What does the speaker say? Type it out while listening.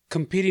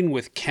competing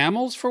with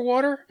camels for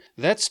water?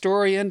 That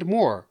story and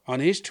more on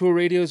H2O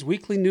Radio's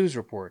weekly news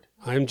report.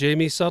 I'm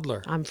Jamie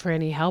Sudler. I'm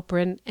Franny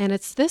Halperin, and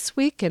it's This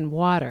Week in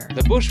Water.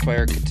 The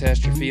bushfire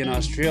catastrophe in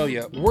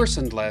Australia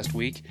worsened last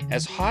week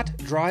as hot,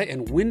 dry,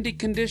 and windy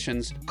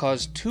conditions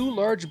caused two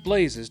large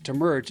blazes to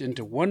merge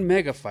into one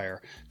megafire,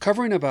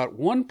 covering about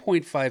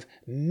 1.5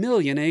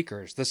 million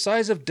acres, the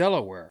size of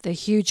Delaware. The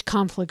huge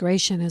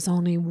conflagration is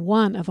only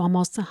one of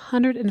almost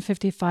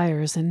 150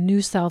 fires in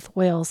New South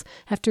Wales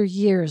after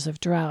years of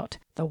drought.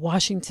 The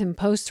Washington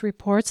Post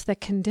reports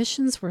that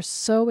conditions were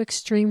so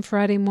extreme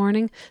Friday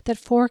morning that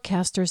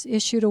forecasters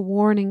issued a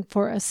warning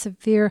for a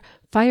severe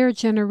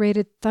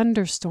fire-generated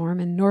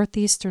thunderstorm in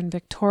northeastern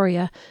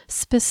Victoria,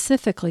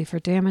 specifically for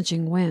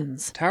damaging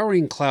winds.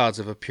 Towering clouds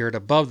have appeared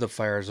above the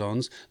fire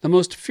zones, the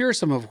most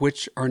fearsome of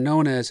which are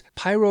known as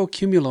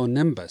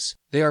pyrocumulonimbus.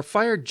 They are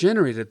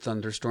fire-generated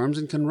thunderstorms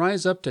and can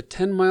rise up to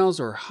 10 miles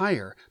or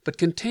higher, but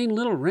contain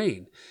little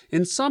rain.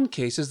 In some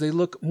cases, they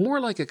look more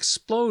like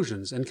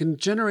explosions and can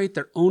generate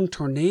their own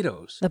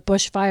tornadoes. The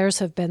bushfires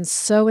have been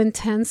so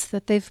intense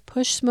that they've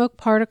pushed smoke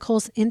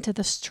particles into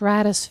the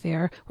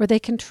stratosphere, where they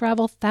can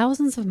travel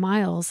thousands of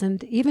miles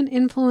and even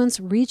influence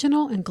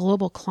regional and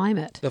global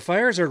climate. The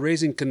fires are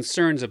raising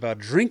concerns about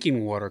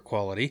drinking water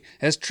quality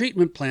as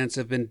treatment plants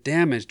have been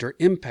damaged or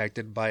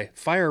impacted by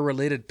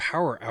fire-related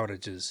power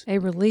outages. A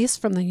release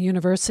from the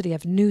University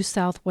of New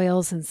South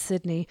Wales in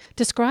Sydney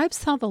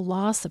describes how the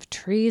loss of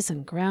trees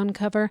and ground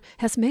cover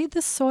has made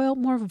the soil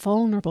more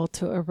vulnerable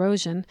to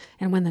erosion,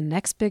 and when the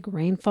next big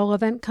rainfall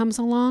event comes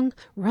along,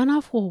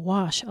 runoff will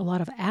wash a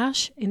lot of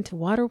ash into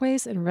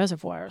waterways and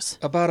reservoirs.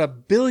 About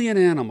 1 billion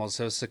animals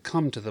have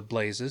succumbed to the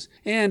blazes,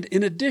 and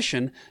in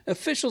addition,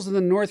 officials in the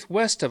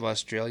northwest of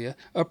Australia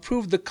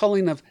approved the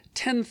culling of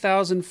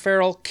 10,000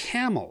 feral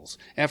camels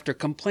after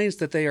complaints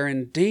that they are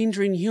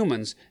endangering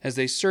humans as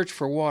they search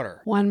for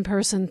water. One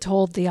person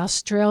told the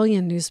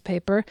Australian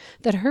newspaper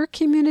that her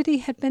community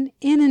had been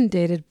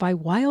inundated by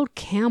wild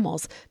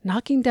camels,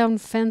 knocking down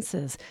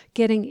fences,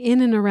 getting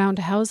in and around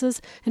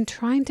houses, and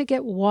trying to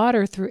get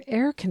water through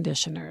air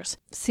conditioners.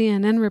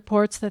 CNN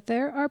reports that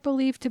there are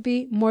believed to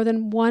be more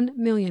than 1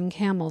 million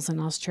camels in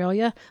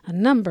Australia, a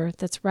number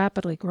that's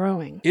rapidly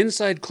growing.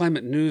 Inside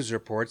Climate News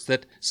reports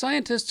that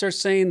scientists are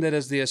saying that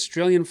as the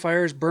Australian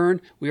fires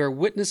burn, we are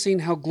witnessing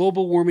how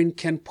global warming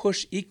can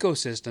push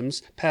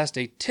ecosystems past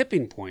a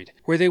tipping point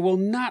where they will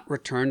not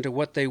return to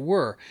what they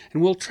were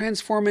and will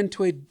transform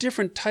into a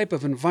different type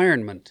of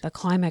environment. The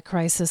climate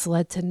crisis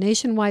led to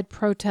nationwide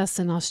protests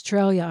in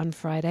Australia on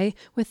Friday,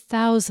 with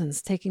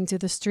thousands taking to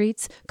the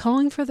streets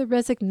calling for the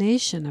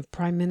resignation of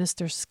Prime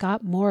Minister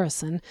Scott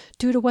Morrison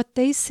due to what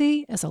they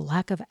see as a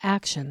lack of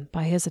action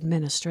by his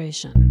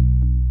administration.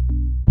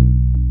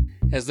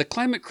 As the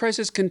climate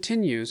crisis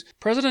continues,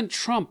 President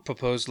Trump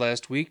proposed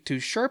last week to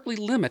sharply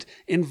limit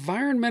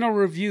environmental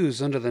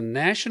reviews under the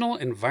National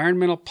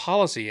Environmental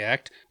Policy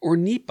Act, or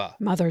NEPA.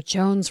 Mother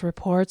Jones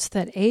reports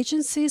that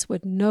agencies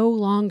would no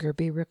longer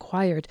be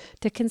required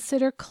to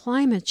consider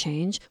climate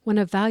change when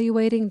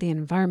evaluating the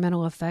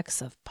environmental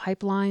effects of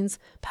pipelines,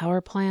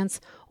 power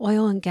plants,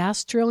 oil and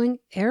gas drilling,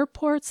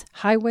 airports,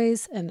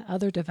 highways, and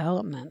other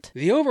development.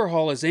 The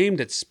overhaul is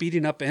aimed at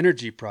speeding up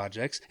energy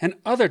projects and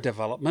other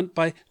development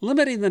by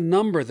limiting the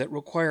number that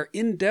require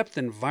in-depth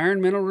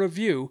environmental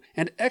review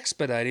and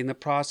expediting the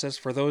process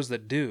for those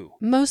that do.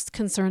 Most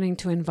concerning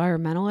to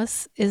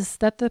environmentalists is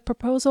that the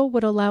proposal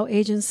would allow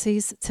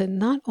agencies to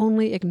not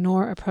only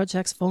ignore a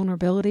project's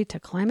vulnerability to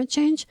climate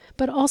change,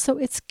 but also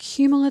its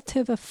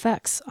cumulative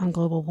effects on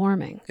global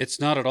warming.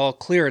 It's not at all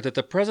clear that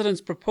the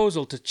president's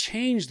proposal to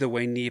change the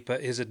way NEPA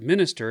is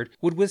administered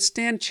would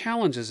withstand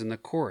challenges in the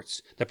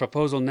courts. The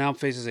proposal now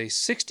faces a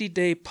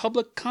 60-day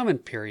public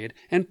comment period,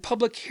 and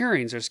public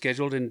hearings are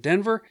scheduled in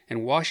Denver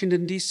and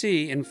Washington,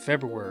 D.C. in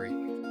February.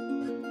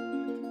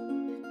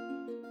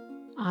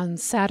 On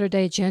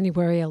Saturday,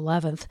 January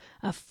 11th,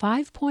 a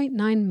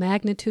 5.9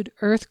 magnitude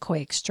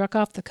earthquake struck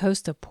off the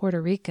coast of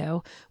Puerto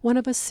Rico, one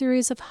of a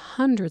series of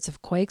hundreds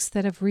of quakes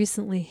that have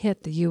recently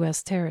hit the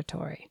U.S.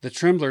 territory. The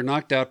trembler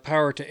knocked out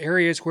power to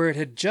areas where it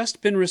had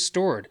just been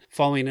restored,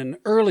 following an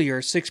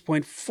earlier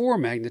 6.4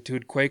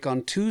 magnitude quake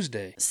on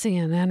Tuesday.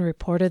 CNN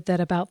reported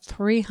that about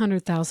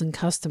 300,000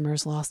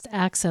 customers lost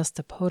access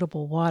to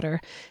potable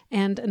water,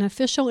 and an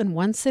official in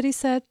one city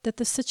said that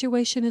the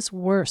situation is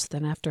worse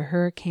than after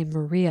Hurricane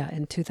Maria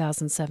in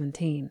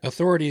 2017.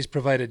 Authorities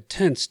provided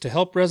tents to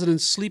help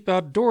residents sleep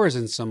outdoors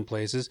in some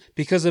places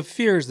because of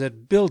fears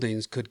that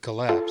buildings could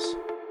collapse.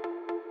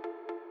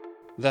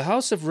 The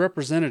House of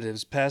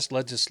Representatives passed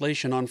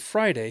legislation on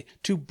Friday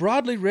to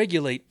broadly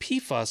regulate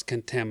PFAS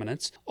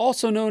contaminants,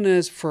 also known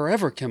as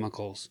forever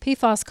chemicals.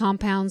 PFAS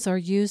compounds are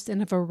used in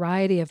a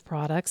variety of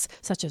products,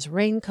 such as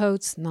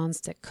raincoats,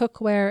 nonstick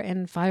cookware,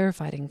 and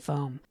firefighting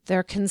foam.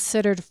 They're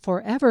considered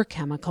forever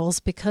chemicals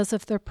because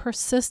of their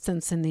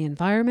persistence in the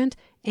environment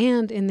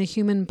and in the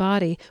human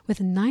body, with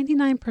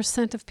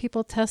 99% of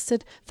people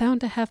tested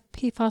found to have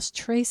PFAS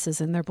traces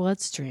in their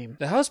bloodstream.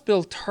 The House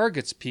bill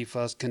targets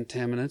PFAS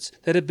contaminants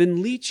that have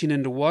been leaching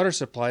into water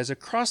supplies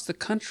across the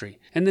country,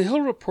 and the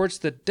Hill reports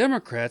that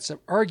Democrats have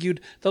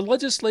argued the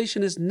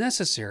legislation is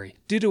necessary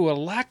due to a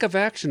lack of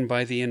action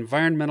by the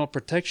Environmental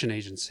Protection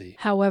Agency.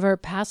 However,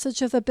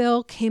 passage of the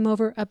bill came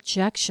over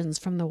objections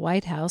from the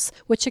White House,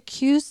 which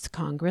accused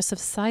Congress of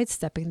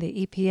sidestepping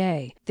the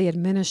EPA. The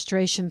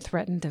administration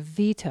threatened a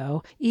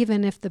veto,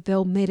 even if the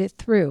bill made it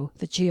through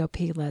the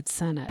GOP-led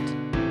Senate.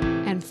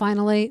 And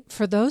finally,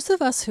 for those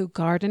of us who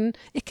garden,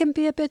 it can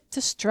be a bit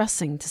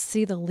distressing to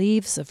see the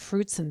leaves of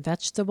fruits and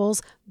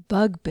vegetables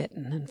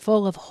bug-bitten and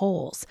full of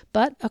holes.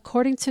 But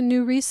according to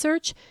new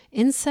research,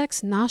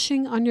 insects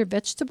noshing on your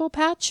vegetable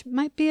patch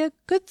might be a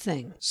good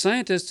thing.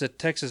 Scientists at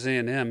Texas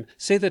A&M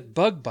say that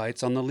bug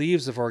bites on the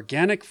leaves of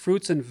organic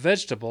fruits and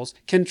vegetables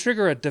can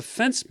trigger a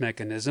defense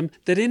mechanism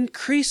that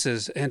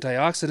increases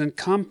antioxidant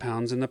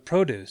compounds in the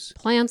produce.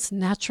 Plants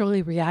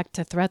naturally react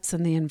to threats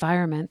in the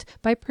environment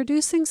by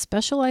producing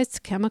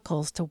specialized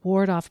chemicals to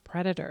ward off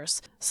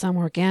predators. Some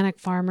organic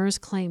farmers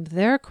claim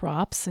their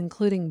crops,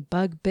 including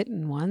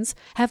bug-bitten ones,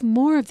 have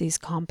more of these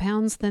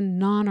compounds than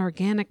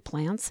non-organic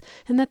plants,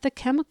 and that the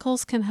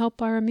chemicals can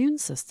help our immune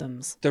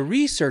systems. The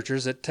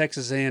researchers at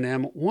Texas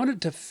A&M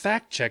wanted to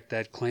fact-check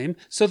that claim,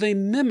 so they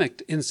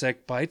mimicked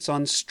insect bites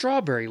on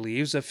strawberry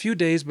leaves a few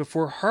days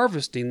before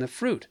harvesting the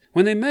fruit.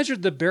 When they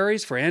measured the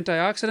berries for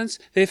antioxidants,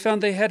 they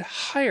found they had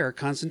higher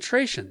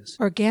concentrations.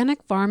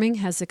 Organic farming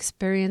has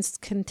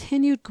experienced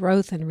continued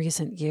growth in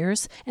recent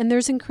years, and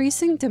there's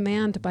increasing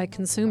demand by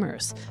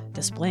consumers.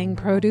 Displaying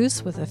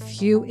produce with a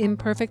few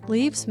imperfect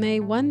leaves may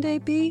one day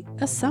be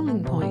a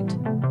selling point.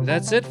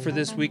 That's it for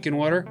This Week in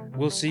Water.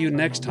 We'll see you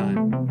next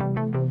time.